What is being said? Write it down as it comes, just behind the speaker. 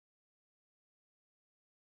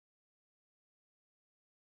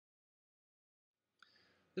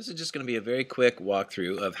This is just going to be a very quick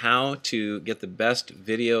walkthrough of how to get the best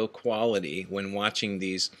video quality when watching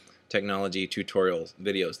these technology tutorial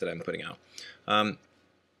videos that I'm putting out.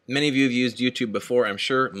 Many of you have used YouTube before, I'm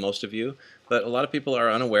sure, most of you, but a lot of people are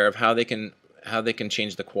unaware of how they can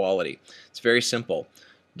change the quality. It's very simple.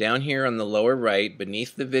 Down here on the lower right,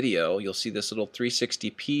 beneath the video, you'll see this little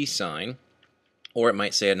 360p sign, or it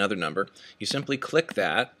might say another number. You simply click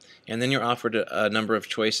that, and then you're offered a number of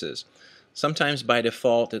choices. Sometimes by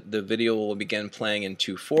default the video will begin playing in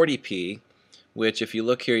 240p, which if you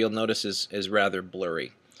look here you'll notice is rather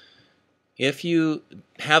blurry. If you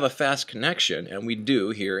have a fast connection, and we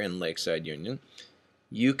do here in Lakeside Union,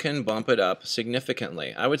 you can bump it up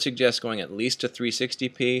significantly. I would suggest going at least to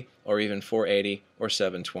 360p or even 480 or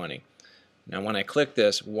 720. Now when I click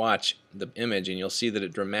this, watch the image and you'll see that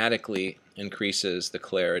it dramatically increases the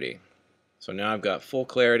clarity. So now I've got full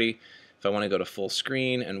clarity. If I want to go to full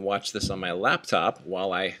screen and watch this on my laptop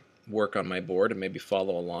while I work on my board and maybe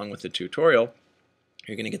follow along with the tutorial,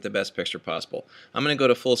 you're going to get the best picture possible. I'm going to go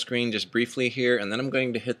to full screen just briefly here, and then I'm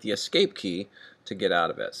going to hit the escape key to get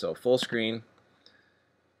out of it. So full screen,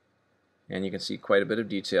 and you can see quite a bit of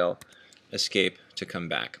detail. Escape to come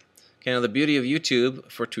back. Okay, now the beauty of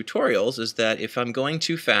YouTube for tutorials is that if I'm going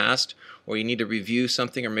too fast, or you need to review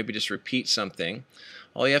something or maybe just repeat something,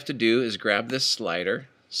 all you have to do is grab this slider,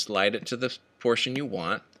 slide it to the portion you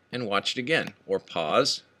want, and watch it again. Or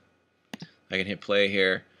pause. I can hit play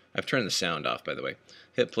here. I've turned the sound off, by the way.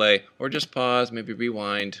 Hit play, or just pause, maybe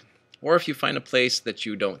rewind. Or if you find a place that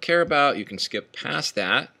you don't care about, you can skip past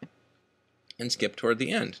that and skip toward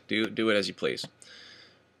the end. Do it as you please.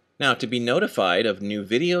 Now, to be notified of new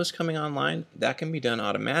videos coming online, that can be done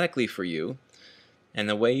automatically for you. And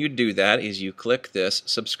the way you do that is you click this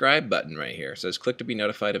subscribe button right here. It says click to be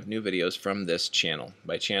notified of new videos from this channel.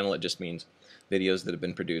 By channel it just means videos that have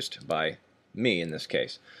been produced by me in this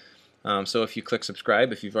case. So if you click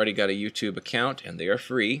subscribe, if you've already got a YouTube account, and they are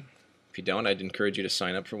free, if you don't, I'd encourage you to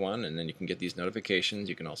sign up for one, and then you can get these notifications.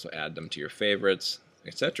 You can also add them to your favorites,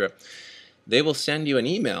 etc. They will send you an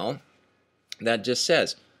email that just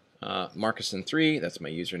says Marcuson3, that's my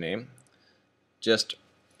username, just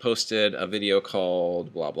posted a video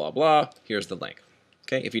called blah blah blah, here's the link.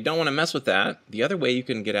 Okay, if you don't want to mess with that, the other way you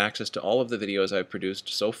can get access to all of the videos I've produced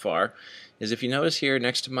so far is if you notice here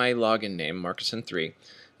next to my login name, Marcuson3,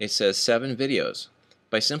 it says 7 videos.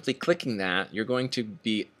 By simply clicking that, you're going to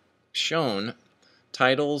be shown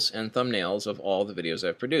titles and thumbnails of all the videos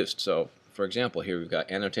I've produced. So for example, here we've got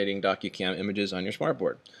annotating DocuCam images on your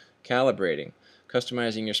smartboard, calibrating,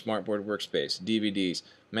 customizing your smartboard workspace, DVDs,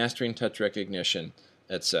 mastering touch recognition,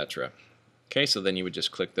 etc. Okay, so then you would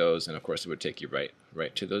just click those, and of course it would take you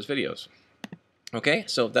right to those videos. Okay,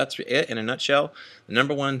 so that's it in a nutshell. The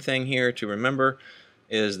number one thing here to remember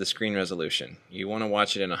is the screen resolution. You want to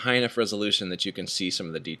watch it in a high enough resolution that you can see some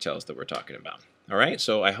of the details that we're talking about. Alright,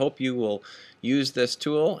 so I hope you will use this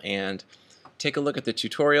tool and take a look at the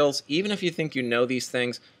tutorials. Even if you think you know these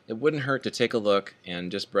things, it wouldn't hurt to take a look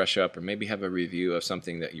and just brush up, or maybe have a review of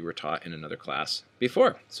something that you were taught in another class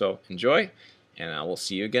before. So enjoy, and I will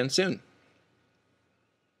see you again soon.